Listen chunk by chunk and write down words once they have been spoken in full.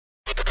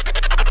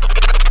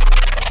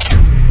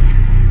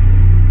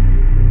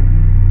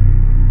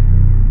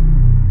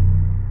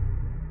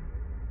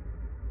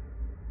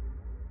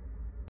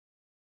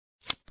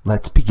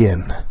Let's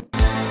begin.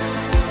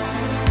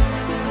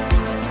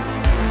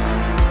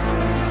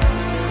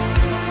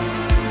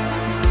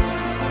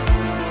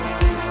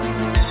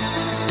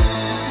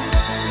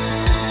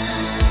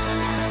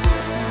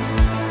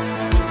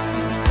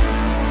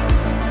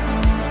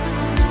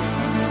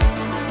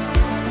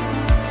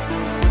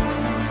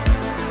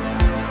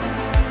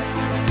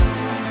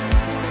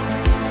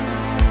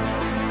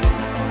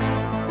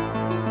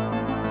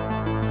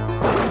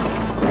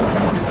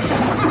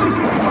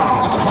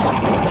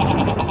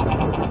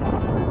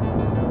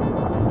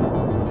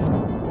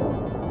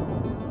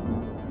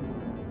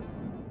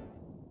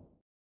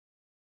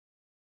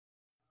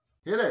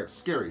 Hey there,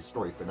 scary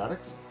story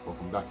fanatics.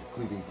 Welcome back to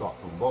Cleaving Thought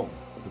from Bone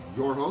with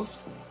your host,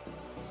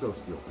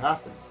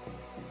 Sociopathic.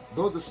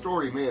 Though the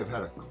story may have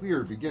had a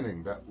clear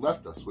beginning that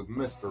left us with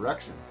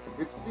misdirection,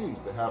 it seems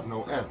to have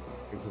no end.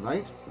 And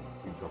tonight,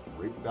 we jump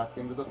right back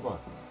into the fun.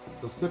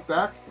 So sit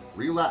back,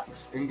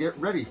 relax, and get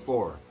ready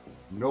for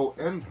No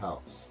End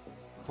House,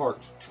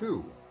 Part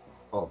 2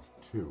 of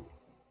 2.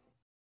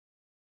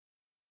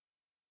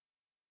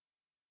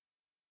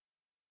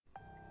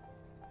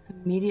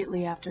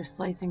 Immediately after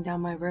slicing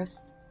down my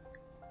wrist,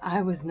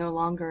 I was no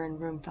longer in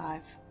room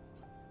 5.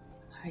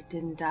 I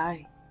didn't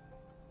die.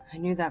 I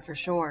knew that for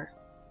sure.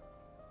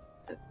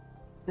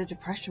 The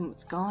depression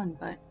was gone,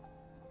 but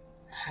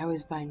I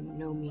was by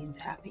no means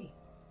happy.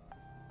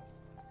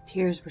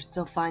 Tears were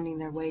still finding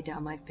their way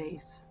down my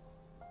face.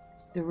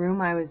 The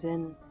room I was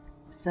in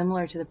was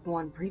similar to the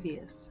one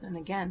previous, and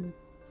again,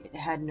 it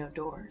had no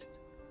doors.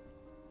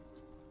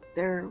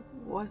 There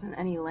wasn't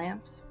any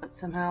lamps, but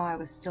somehow I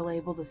was still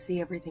able to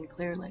see everything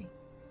clearly.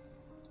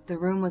 The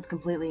room was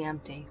completely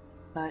empty,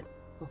 but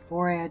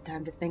before I had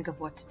time to think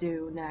of what to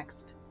do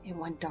next, it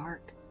went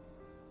dark,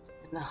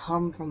 and the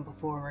hum from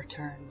before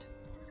returned.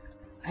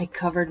 I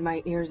covered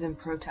my ears in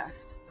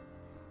protest.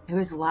 It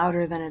was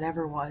louder than it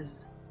ever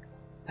was,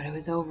 but it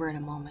was over in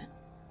a moment,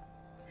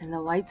 and the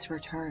lights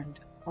returned,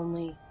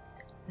 only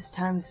this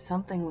time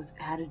something was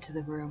added to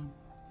the room.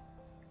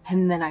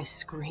 And then I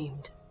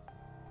screamed.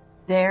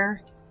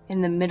 There,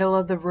 in the middle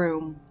of the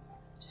room,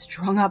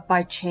 strung up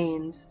by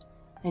chains,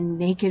 and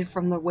naked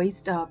from the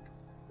waist up,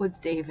 was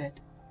David.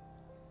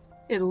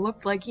 It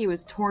looked like he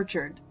was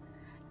tortured.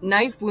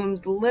 Knife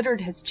wounds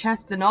littered his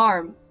chest and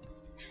arms.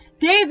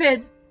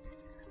 "David!"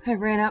 I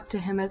ran up to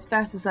him as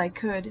fast as I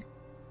could.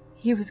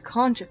 He was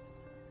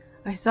conscious.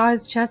 I saw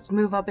his chest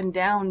move up and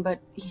down,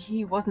 but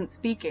he wasn't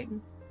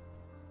speaking.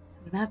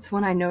 And that's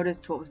when I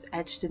noticed what was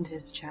etched into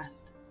his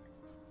chest.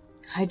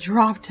 I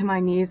dropped to my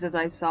knees as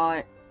I saw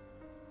it.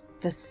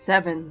 The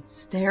 7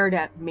 stared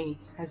at me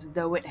as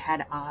though it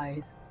had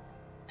eyes.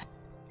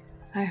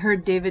 I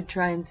heard David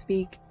try and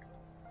speak.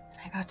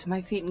 I got to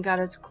my feet and got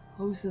as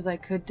close as I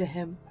could to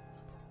him.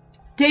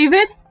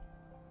 "David?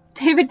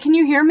 David, can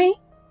you hear me?"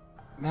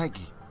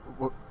 Maggie,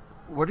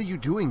 what are you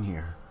doing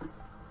here?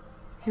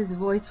 His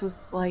voice was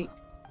slight,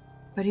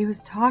 but he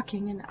was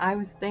talking, and I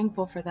was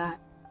thankful for that.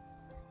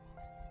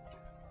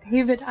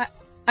 "David,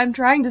 I'm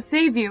trying to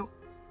save you.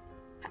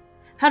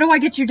 How do I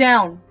get you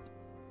down?"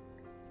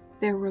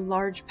 There were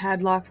large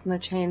padlocks on the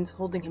chains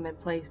holding him in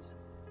place.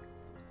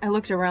 I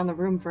looked around the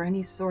room for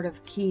any sort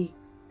of key,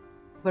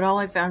 but all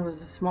I found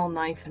was a small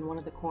knife in one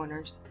of the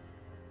corners.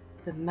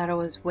 The metal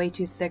was way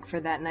too thick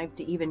for that knife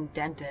to even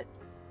dent it,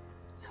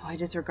 so I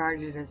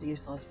disregarded it as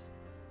useless.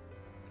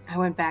 I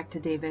went back to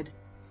David.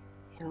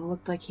 It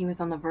looked like he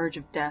was on the verge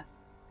of death,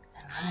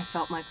 and then I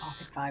felt my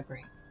pocket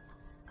vibrate.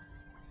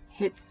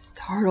 It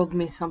startled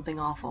me something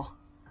awful.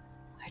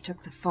 I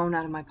took the phone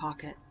out of my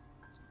pocket.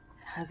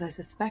 As I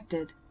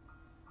suspected,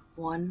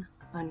 one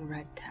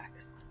unread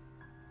text.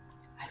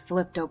 I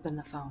flipped open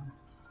the phone.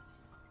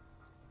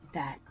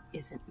 That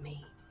isn't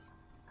me.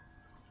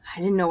 I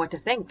didn't know what to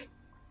think.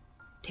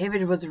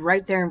 David was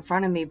right there in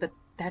front of me, but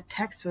that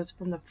text was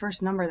from the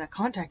first number that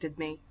contacted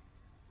me.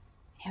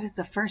 It was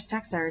the first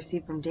text I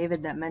received from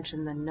David that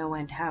mentioned the No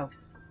End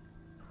House.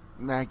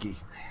 Maggie.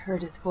 I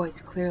heard his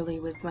voice clearly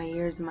with my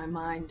ears and my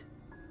mind.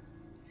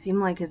 It seemed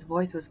like his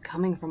voice was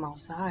coming from all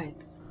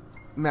sides.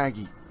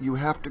 Maggie, you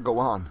have to go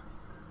on.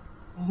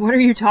 "What are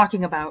you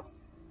talking about?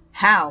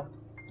 How?"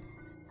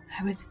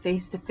 I was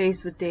face to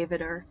face with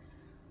David, or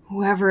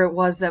whoever it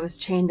was that was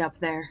chained up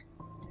there.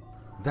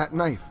 That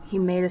knife. He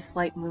made a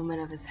slight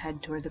movement of his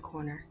head toward the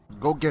corner.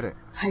 Go get it.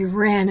 I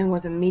ran and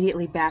was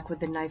immediately back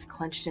with the knife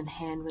clenched in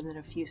hand within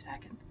a few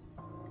seconds.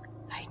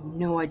 I had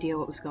no idea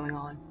what was going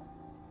on,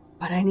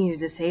 but I needed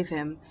to save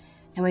him,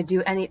 and would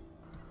do any...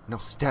 Now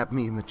stab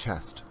me in the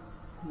chest.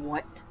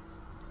 What?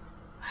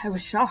 I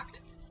was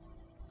shocked.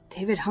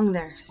 David hung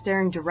there,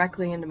 staring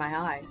directly into my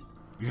eyes.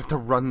 You have to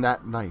run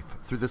that knife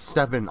through the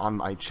 7 on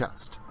my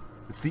chest.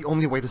 It's the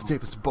only way to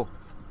save us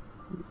both.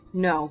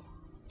 No.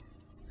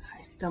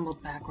 I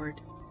stumbled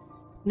backward.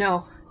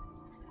 No.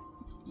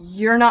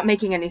 You're not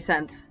making any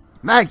sense.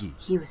 Maggie!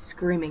 He was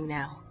screaming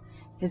now.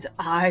 His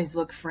eyes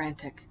looked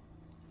frantic.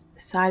 The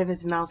side of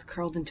his mouth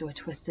curled into a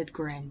twisted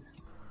grin.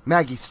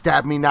 Maggie,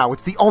 stab me now.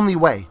 It's the only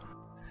way.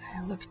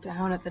 I looked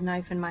down at the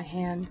knife in my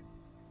hand.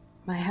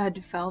 My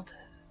head felt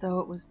as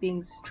though it was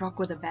being struck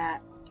with a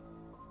bat.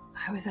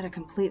 I was at a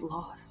complete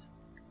loss.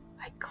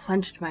 I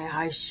clenched my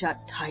eyes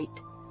shut tight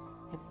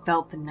and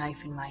felt the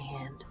knife in my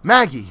hand.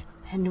 Maggie!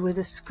 And with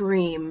a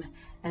scream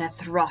and a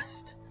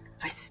thrust,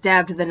 I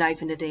stabbed the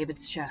knife into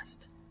David's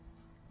chest.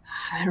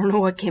 I don't know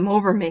what came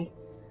over me.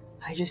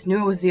 I just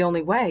knew it was the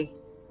only way.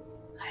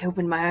 I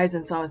opened my eyes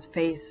and saw his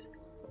face.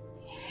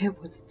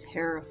 It was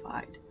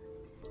terrified.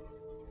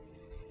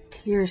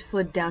 Tears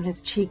slid down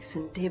his cheeks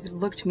and David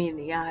looked me in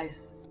the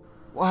eyes.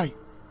 Why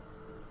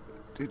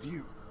did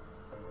you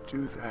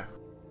do that?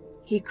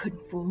 He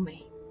couldn't fool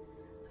me.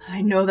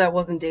 I know that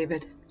wasn't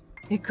David.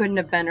 It couldn't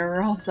have been,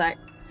 or else I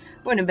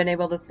wouldn't have been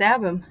able to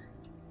stab him.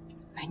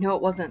 I know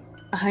it wasn't.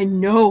 I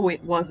know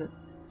it wasn't.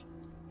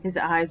 His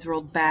eyes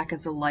rolled back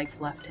as the life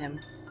left him.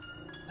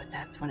 But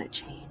that's when it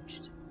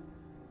changed.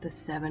 The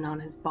 7 on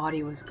his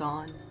body was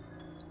gone.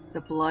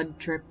 The blood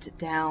dripped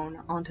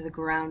down onto the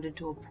ground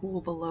into a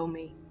pool below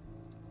me.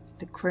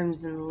 The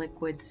crimson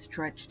liquid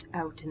stretched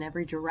out in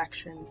every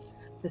direction.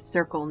 The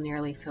circle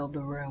nearly filled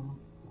the room,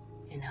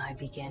 and I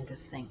began to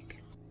sink.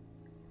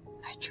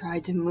 I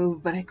tried to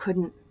move, but I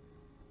couldn't.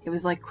 It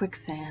was like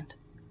quicksand.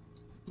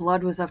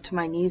 Blood was up to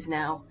my knees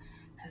now.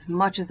 As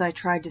much as I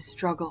tried to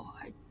struggle,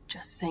 I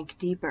just sank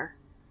deeper.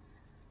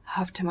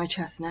 Up to my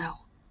chest now.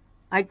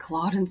 I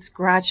clawed and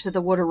scratched at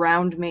the wood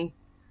around me.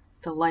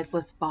 The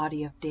lifeless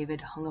body of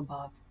David hung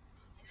above,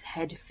 his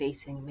head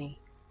facing me,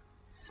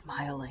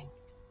 smiling.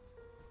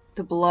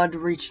 The blood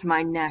reached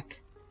my neck.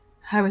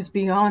 I was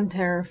beyond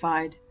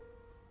terrified.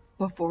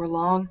 Before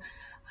long,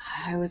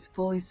 I was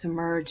fully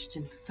submerged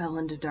and fell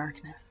into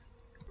darkness.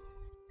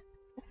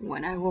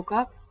 When I woke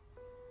up,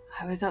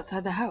 I was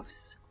outside the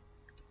house.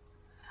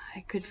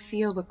 I could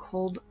feel the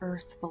cold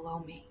earth below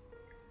me.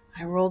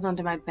 I rolled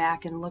onto my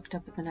back and looked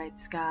up at the night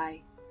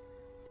sky.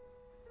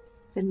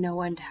 The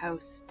no-end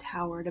house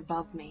towered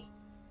above me,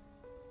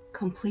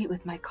 complete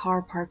with my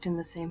car parked in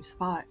the same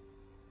spot.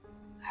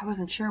 I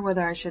wasn't sure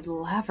whether I should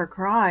laugh or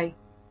cry.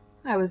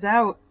 I was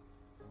out.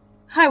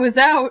 I was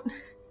out.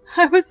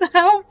 I was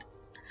out.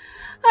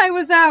 I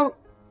was out.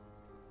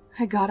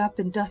 I got up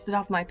and dusted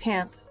off my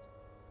pants.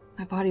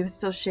 My body was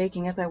still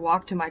shaking as I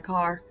walked to my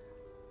car,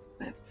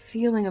 but a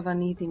feeling of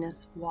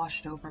uneasiness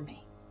washed over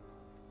me.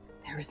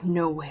 There was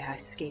no way I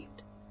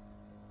escaped.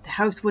 The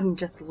house wouldn't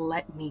just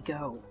let me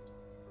go.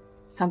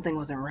 Something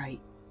wasn't right.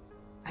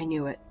 I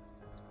knew it.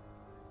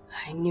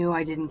 I knew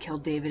I didn't kill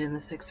David in the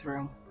 6th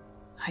room.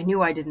 I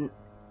knew I didn't,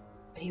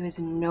 but he was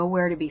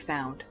nowhere to be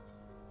found.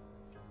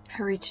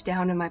 I reached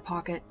down in my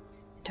pocket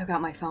and took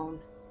out my phone.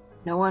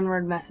 No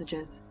unread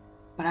messages,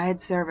 but I had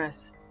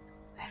service.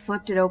 I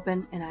flipped it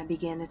open and I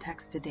began to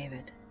text to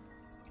David.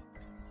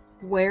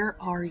 "Where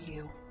are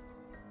you?"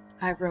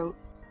 I wrote.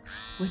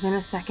 Within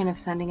a second of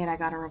sending it, I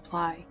got a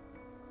reply.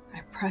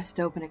 I pressed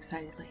open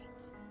excitedly.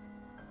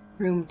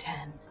 "Room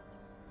 10.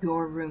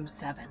 Your room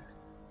 7.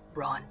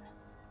 Run."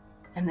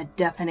 And the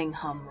deafening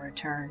hum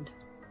returned.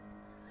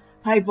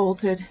 I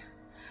bolted.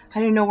 I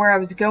didn't know where I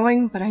was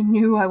going, but I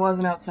knew I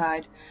wasn't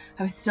outside.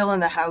 I was still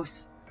in the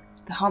house.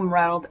 The hum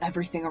rattled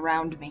everything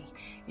around me.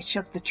 It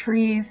shook the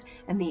trees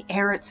and the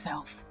air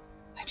itself.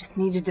 I just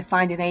needed to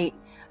find an 8.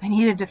 I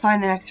needed to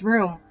find the next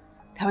room.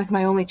 That was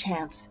my only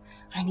chance.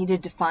 I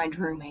needed to find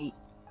room 8.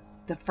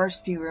 The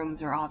first few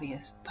rooms were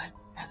obvious, but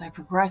as I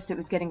progressed, it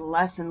was getting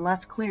less and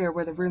less clear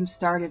where the rooms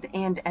started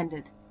and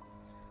ended.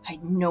 I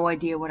had no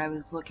idea what I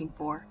was looking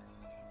for.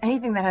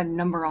 Anything that had a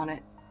number on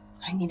it.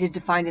 I needed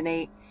to find an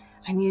 8.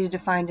 I needed to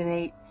find an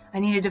 8. I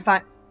needed to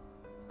find...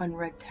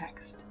 Unread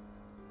text.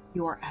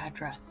 Your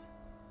address.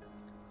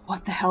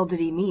 What the hell did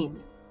he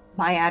mean?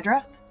 My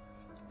address?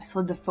 I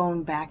slid the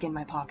phone back in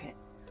my pocket.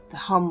 The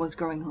hum was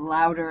growing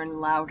louder and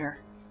louder.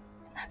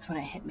 And that's when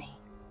it hit me.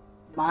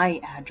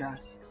 My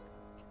address.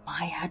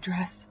 My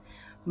address?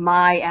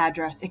 My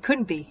address. It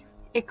couldn't be.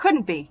 It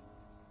couldn't be.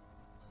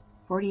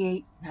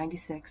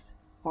 4896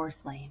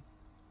 Forest Lane.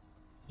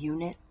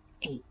 Unit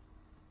 8.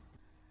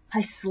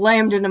 I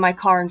slammed into my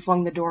car and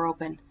flung the door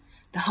open.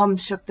 The hum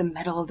shook the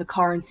metal of the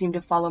car and seemed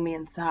to follow me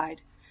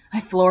inside. I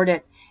floored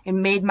it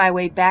and made my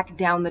way back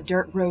down the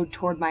dirt road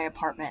toward my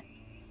apartment.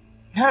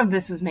 None of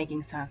this was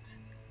making sense.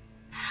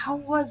 How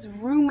was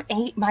room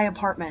 8 my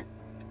apartment?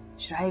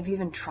 Should I have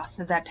even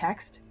trusted that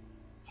text?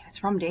 It was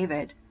from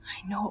David.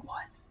 I know it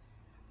was.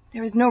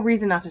 There was no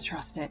reason not to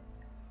trust it.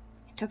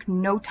 It took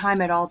no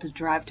time at all to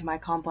drive to my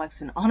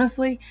complex, and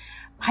honestly,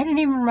 I didn't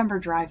even remember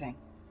driving.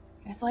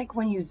 It was like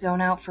when you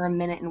zone out for a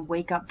minute and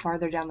wake up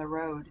farther down the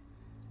road.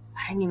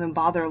 I didn't even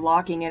bother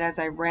locking it as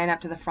I ran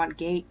up to the front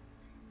gate.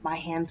 My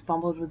hands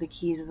fumbled with the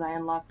keys as I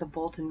unlocked the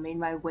bolt and made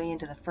my way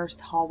into the first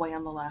hallway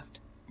on the left.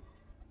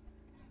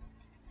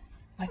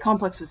 My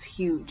complex was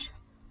huge,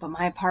 but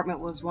my apartment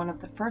was one of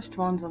the first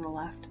ones on the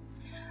left.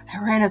 I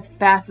ran as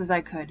fast as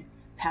I could,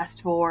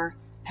 past 4,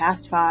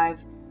 past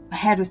 5. My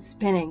head was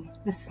spinning.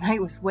 This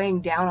night was weighing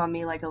down on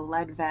me like a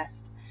lead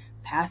vest.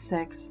 Past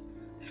 6.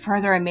 The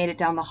further I made it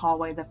down the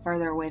hallway, the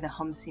further away the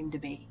hum seemed to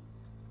be.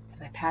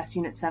 As I passed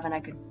Unit 7, I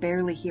could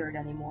barely hear it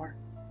anymore.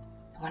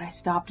 And when I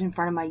stopped in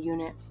front of my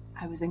unit,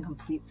 I was in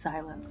complete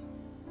silence.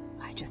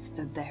 I just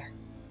stood there,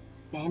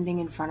 standing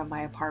in front of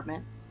my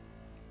apartment,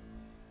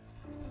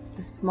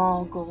 The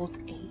small gold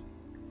 8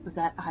 was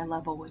at eye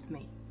level with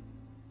me.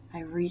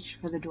 I reached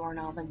for the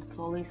doorknob and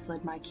slowly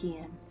slid my key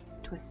in,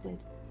 twisted,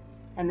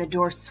 and the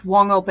door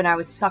swung open. I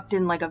was sucked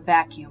in like a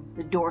vacuum,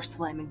 the door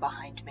slamming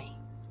behind me.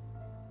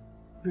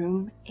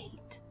 Room 8.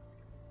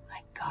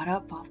 I got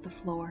up off the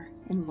floor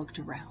and looked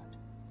around.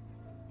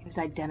 It was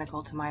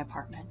identical to my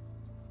apartment.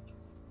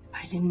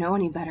 If I didn't know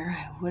any better,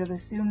 I would have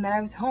assumed that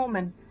I was home,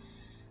 and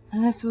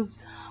this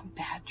was a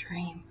bad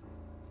dream.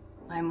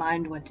 My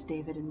mind went to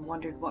David and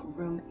wondered what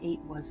room 8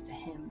 was to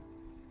him,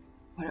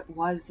 what it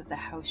was that the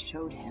house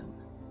showed him.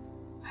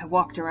 I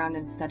walked around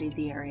and studied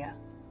the area.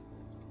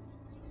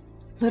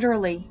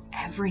 Literally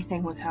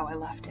everything was how I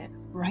left it,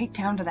 right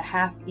down to the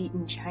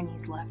half-eaten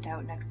Chinese left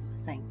out next to the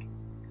sink.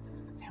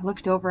 I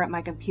looked over at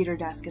my computer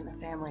desk in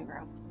the family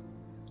room.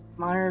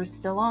 The monitor was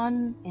still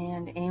on,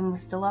 and AIM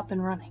was still up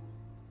and running.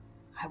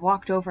 I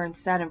walked over and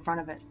sat in front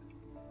of it,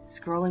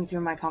 scrolling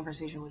through my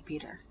conversation with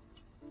Peter.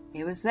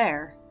 It was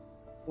there,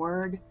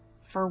 word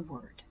for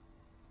word.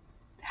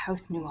 The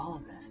house knew all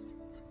of this,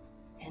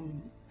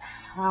 and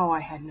how I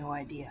had no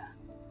idea.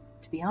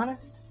 To be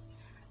honest,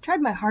 I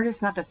tried my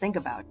hardest not to think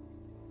about it.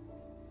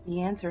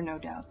 The answer, no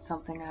doubt,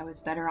 something I was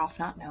better off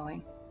not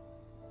knowing.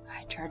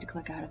 I tried to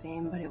click out of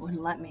AIM, but it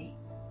wouldn't let me.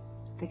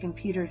 The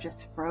computer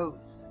just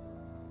froze.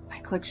 I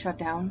clicked shut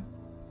down.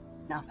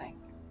 Nothing.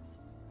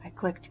 I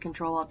clicked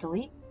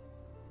Control-Alt-Delete.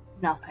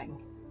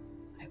 Nothing.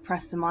 I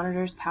pressed the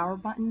monitor's power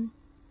button.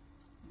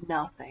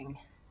 Nothing.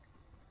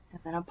 And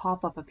then a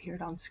pop-up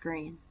appeared on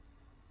screen.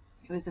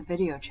 It was a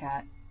video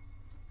chat.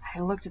 I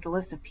looked at the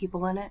list of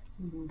people in it,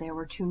 and there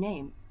were 2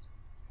 names.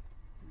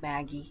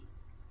 Maggie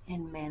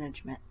and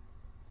Management.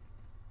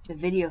 The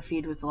video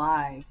feed was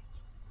live,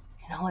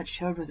 and all it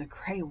showed was a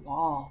gray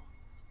wall.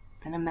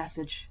 Then a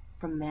message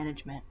from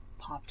Management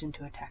popped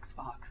into a text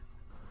box.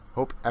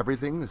 Hope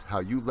everything is how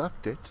you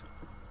left it.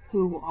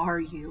 Who are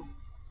you?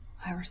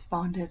 I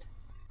responded.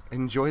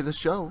 Enjoy the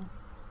show.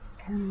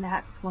 And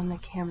that's when the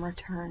camera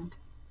turned.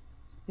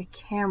 The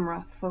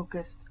camera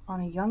focused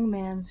on a young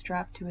man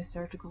strapped to a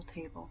surgical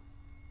table.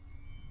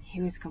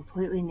 He was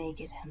completely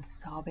naked and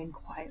sobbing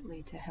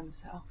quietly to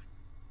himself.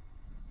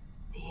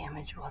 The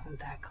image wasn't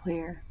that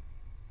clear,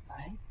 but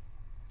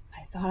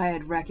I thought I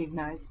had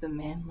recognized the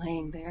man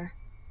laying there.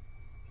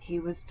 He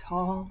was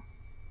tall,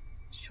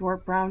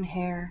 short brown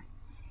hair,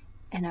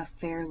 and a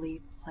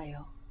fairly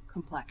pale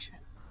complexion.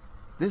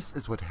 This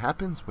is what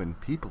happens when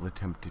people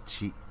attempt to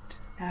cheat.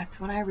 That's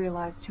when I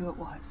realized who it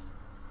was.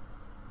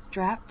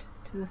 Strapped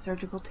to the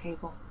surgical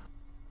table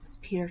was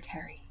Peter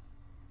Terry,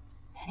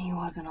 and he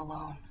wasn't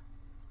alone.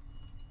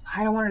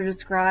 I don't want to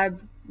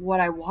describe what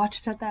I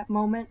watched at that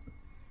moment.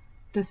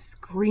 The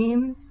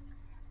screams,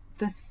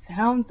 the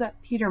sounds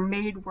that Peter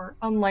made were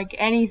unlike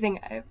anything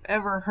I've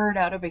ever heard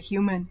out of a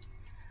human.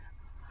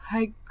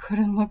 I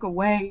couldn't look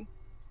away.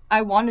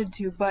 I wanted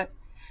to, but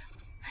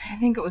I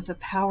think it was the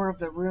power of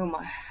the room.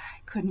 I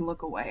couldn't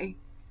look away.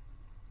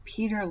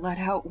 Peter let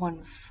out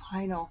one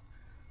final,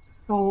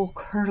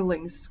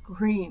 soul-curdling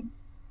scream,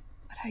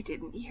 but I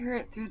didn't hear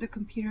it through the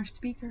computer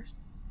speakers.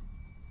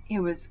 It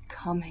was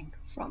coming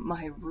from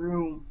my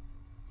room.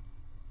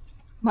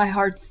 My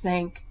heart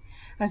sank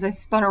as I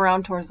spun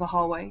around towards the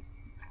hallway.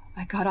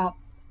 I got up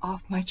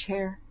off my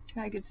chair,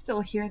 and I could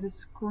still hear the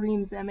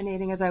screams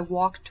emanating as I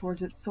walked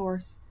towards its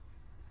source.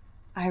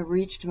 I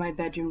reached my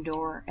bedroom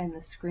door, and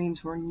the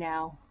screams were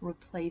now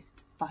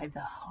replaced by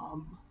the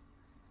hum.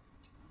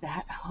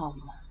 That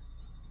hum.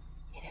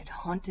 It had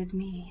haunted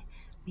me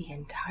the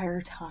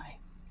entire time.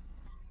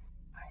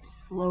 I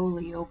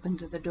slowly opened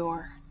the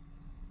door,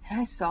 and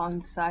I saw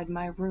inside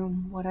my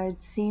room what I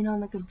had seen on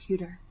the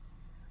computer.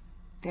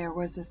 There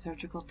was a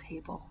surgical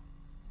table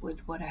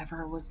with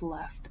whatever was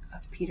left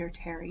of Peter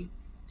Terry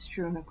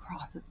strewn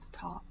across its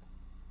top.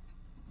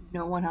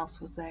 No one else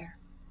was there.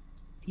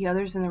 The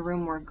others in the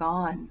room were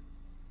gone,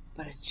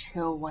 but a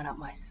chill went up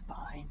my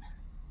spine.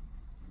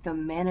 The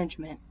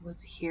management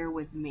was here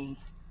with me,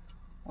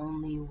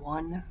 only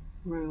one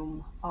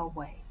room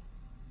away.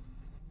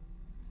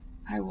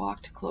 I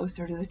walked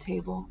closer to the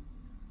table.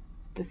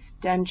 The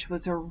stench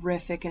was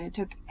horrific, and it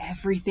took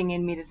everything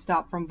in me to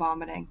stop from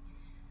vomiting.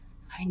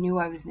 I knew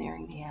I was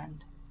nearing the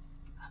end.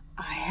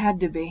 I had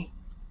to be.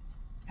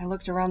 I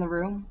looked around the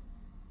room.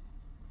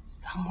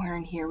 Somewhere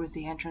in here was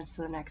the entrance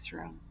to the next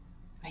room.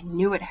 I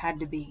knew it had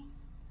to be.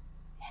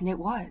 And it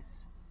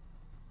was.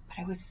 But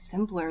it was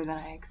simpler than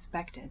I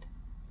expected.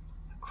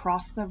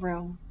 Across the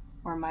room,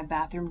 where my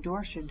bathroom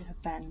door should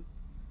have been,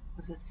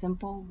 was a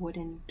simple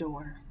wooden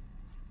door,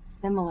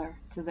 similar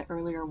to the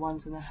earlier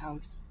ones in the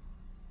house.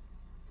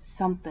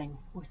 Something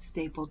was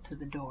stapled to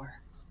the door.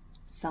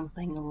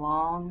 Something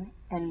long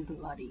and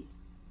bloody.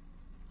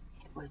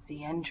 It was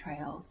the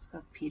entrails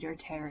of Peter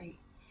Terry,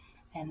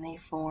 and they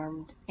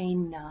formed a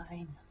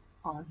 9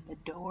 on the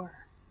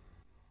door.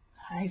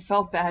 I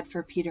felt bad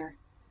for Peter,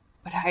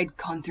 but I'd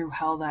gone through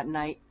hell that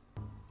night.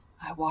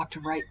 I walked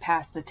right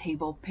past the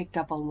table, picked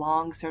up a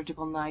long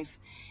surgical knife,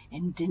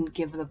 and didn't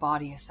give the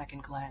body a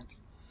second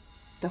glance.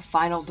 The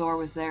final door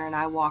was there, and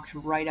I walked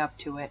right up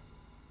to it.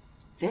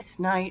 This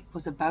night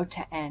was about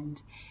to end,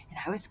 and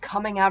I was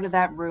coming out of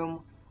that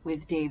room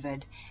with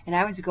David, and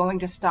I was going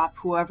to stop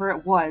whoever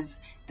it was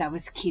that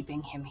was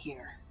keeping him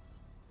here.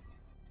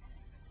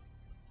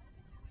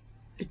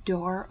 The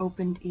door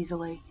opened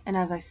easily, and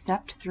as I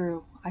stepped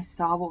through, I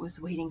saw what was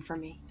waiting for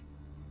me.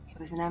 It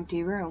was an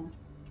empty room.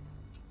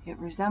 It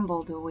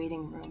resembled a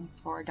waiting room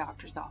for a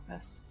doctor's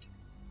office.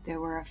 There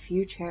were a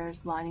few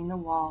chairs lining the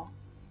wall,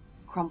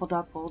 crumpled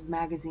up old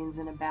magazines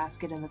in a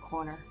basket in the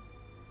corner.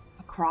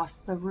 Across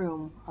the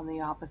room, on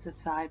the opposite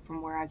side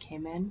from where I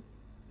came in,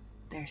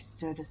 there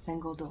stood a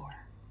single door.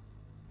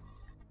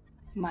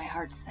 My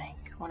heart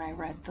sank when I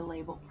read the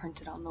label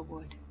printed on the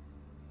wood.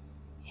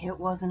 It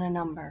wasn't a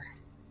number.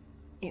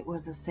 It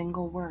was a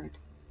single word.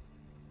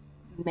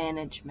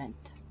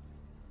 Management.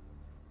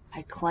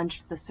 I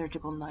clenched the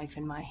surgical knife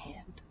in my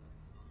hand.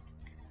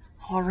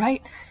 All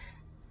right,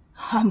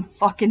 I'm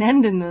fucking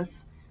ending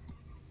this.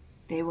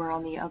 They were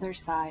on the other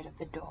side of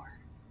the door.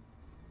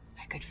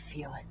 I could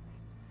feel it,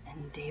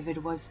 and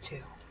David was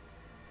too.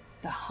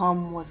 The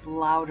hum was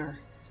louder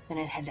than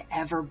it had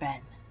ever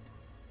been.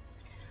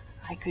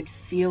 I could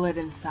feel it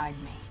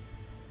inside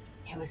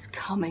me. It was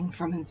coming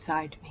from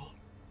inside me.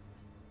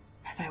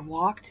 As I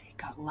walked, it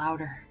got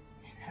louder,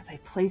 and as I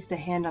placed a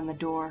hand on the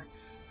door,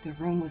 the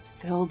room was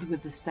filled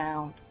with the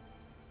sound.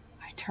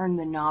 I turned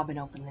the knob and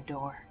opened the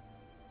door.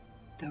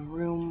 The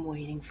room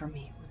waiting for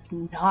me was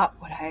not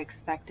what I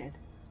expected.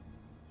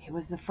 It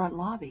was the front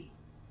lobby.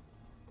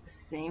 The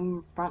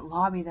same front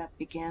lobby that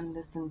began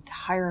this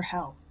entire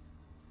hell.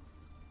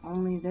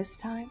 Only this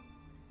time,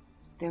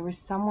 there was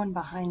someone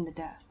behind the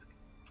desk.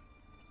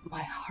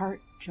 My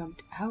heart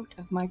jumped out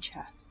of my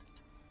chest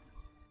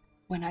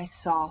when I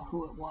saw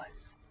who it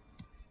was.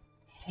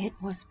 It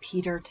was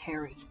Peter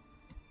Terry.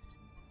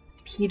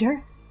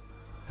 Peter?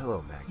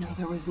 Hello, Maggie. No,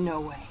 there was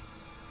no way.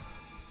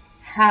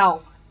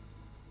 How?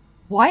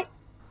 What?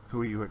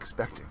 Who are you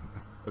expecting?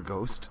 A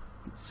ghost?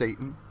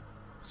 Satan?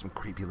 Some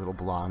creepy little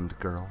blonde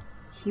girl?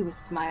 He was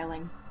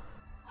smiling.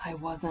 I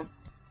wasn't.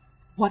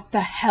 What the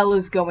hell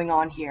is going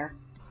on here?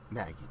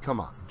 Maggie, come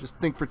on. Just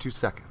think for 2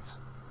 seconds.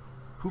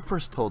 Who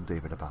first told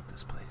David about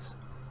this place?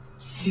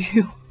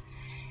 You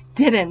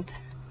didn't.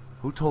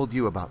 Who told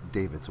you about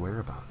David's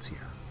whereabouts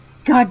here?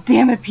 God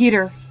damn it,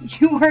 Peter.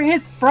 You were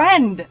his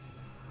friend.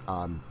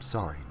 I'm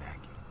sorry,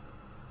 Maggie.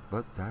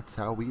 But that's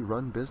how we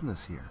run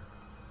business here.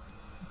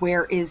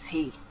 Where is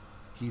he?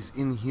 He's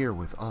in here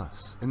with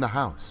us, in the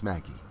house,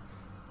 Maggie.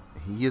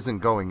 He isn't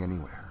going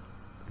anywhere.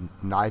 And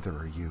neither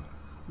are you.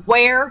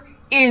 Where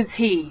is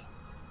he?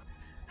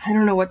 I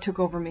don't know what took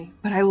over me,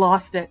 but I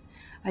lost it.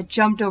 I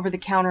jumped over the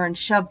counter and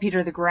shoved Peter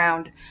to the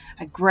ground.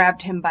 I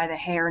grabbed him by the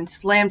hair and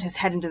slammed his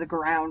head into the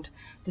ground.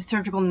 The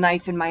surgical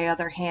knife in my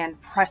other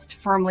hand pressed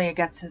firmly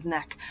against his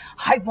neck.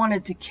 I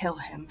wanted to kill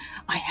him.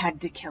 I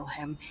had to kill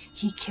him.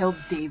 He killed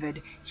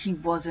David. He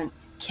wasn't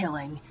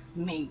killing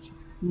me.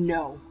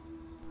 No.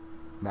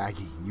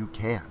 Maggie, you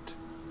can't.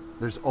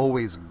 There's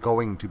always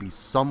going to be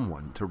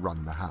someone to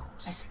run the I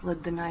house.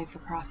 slid the knife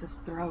across his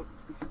throat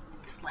and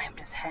slammed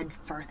his head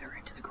further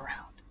into the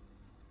ground.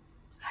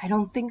 I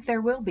don't think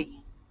there will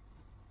be.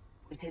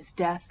 With his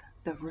death,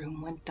 the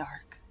room went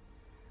dark.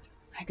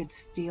 I could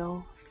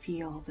still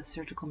feel the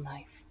surgical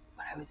knife,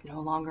 but I was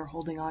no longer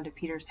holding on to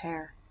Peter's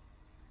hair.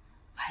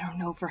 I don't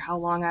know for how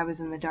long I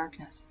was in the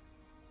darkness,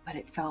 but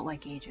it felt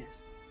like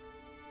ages.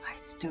 I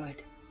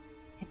stood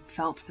and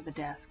felt for the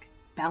desk,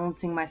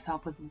 balancing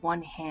myself with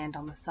one hand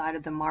on the side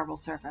of the marble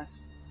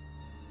surface.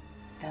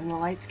 Then the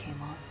lights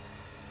came on.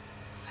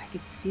 I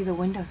could see the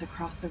windows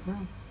across the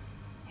room.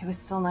 It was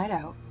still night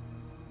out.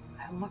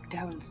 I looked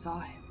out and saw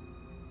him.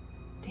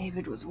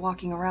 David was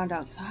walking around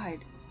outside,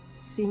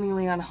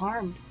 seemingly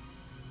unharmed.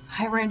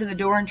 I ran to the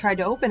door and tried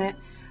to open it.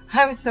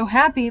 I was so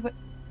happy, but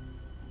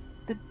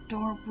the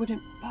door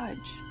wouldn't budge.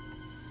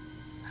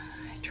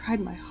 I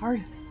tried my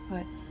hardest,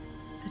 but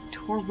the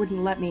door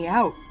wouldn't let me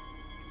out.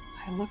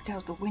 I looked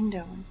out the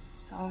window and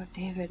saw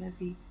David as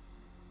he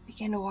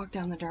began to walk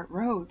down the dirt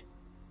road.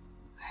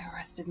 I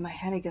rested my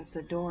head against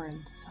the door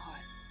and saw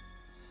it.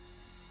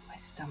 My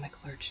stomach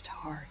lurched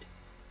hard.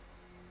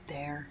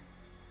 There,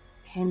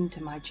 pinned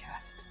to my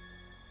chest,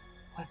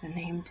 was a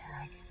name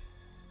tag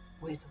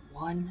with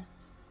one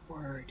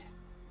word.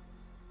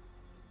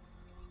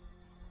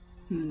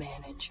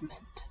 Management.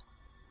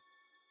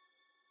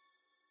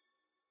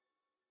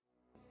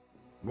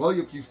 Well,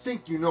 if you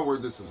think you know where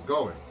this is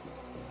going,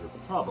 you're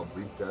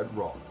probably dead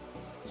wrong.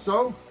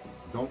 So,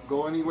 don't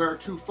go anywhere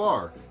too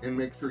far, and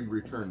make sure you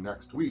return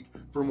next week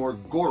for more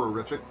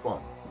gore-rific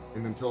fun.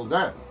 And until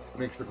then,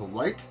 make sure to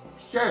like,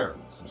 share,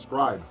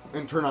 subscribe,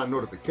 and turn on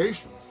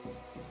notifications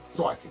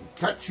so I can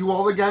catch you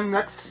all again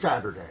next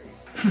Saturday.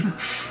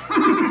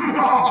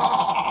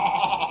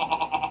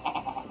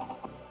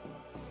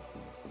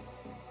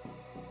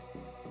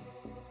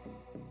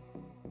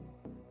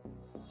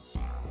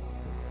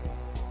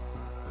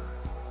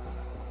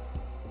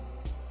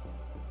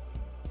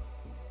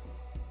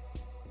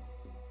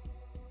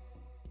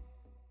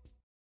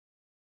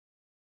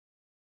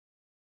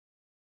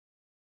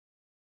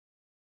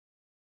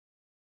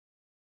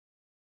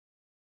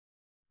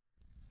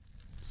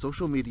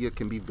 Social media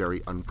can be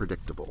very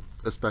unpredictable,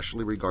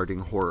 especially regarding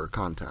horror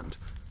content.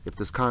 If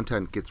this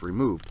content gets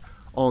removed,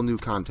 all new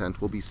content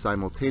will be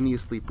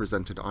simultaneously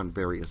presented on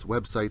various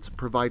websites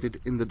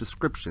provided in the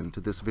description to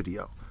this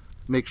video.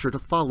 Make sure to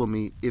follow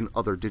me in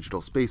other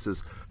digital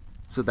spaces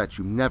so that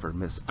you never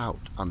miss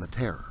out on the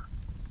terror.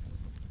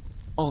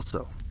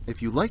 Also,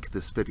 if you like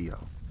this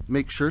video,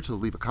 make sure to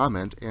leave a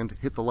comment and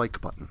hit the like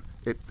button.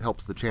 It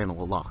helps the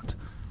channel a lot.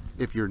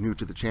 If you're new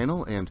to the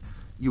channel and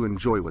you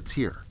enjoy what's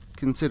here,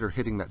 consider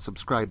hitting that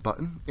subscribe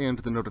button and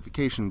the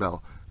notification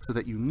bell so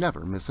that you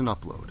never miss an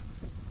upload.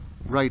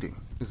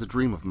 Writing is a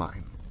dream of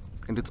mine,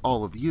 and it's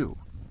all of you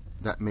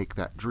that make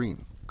that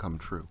dream come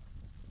true.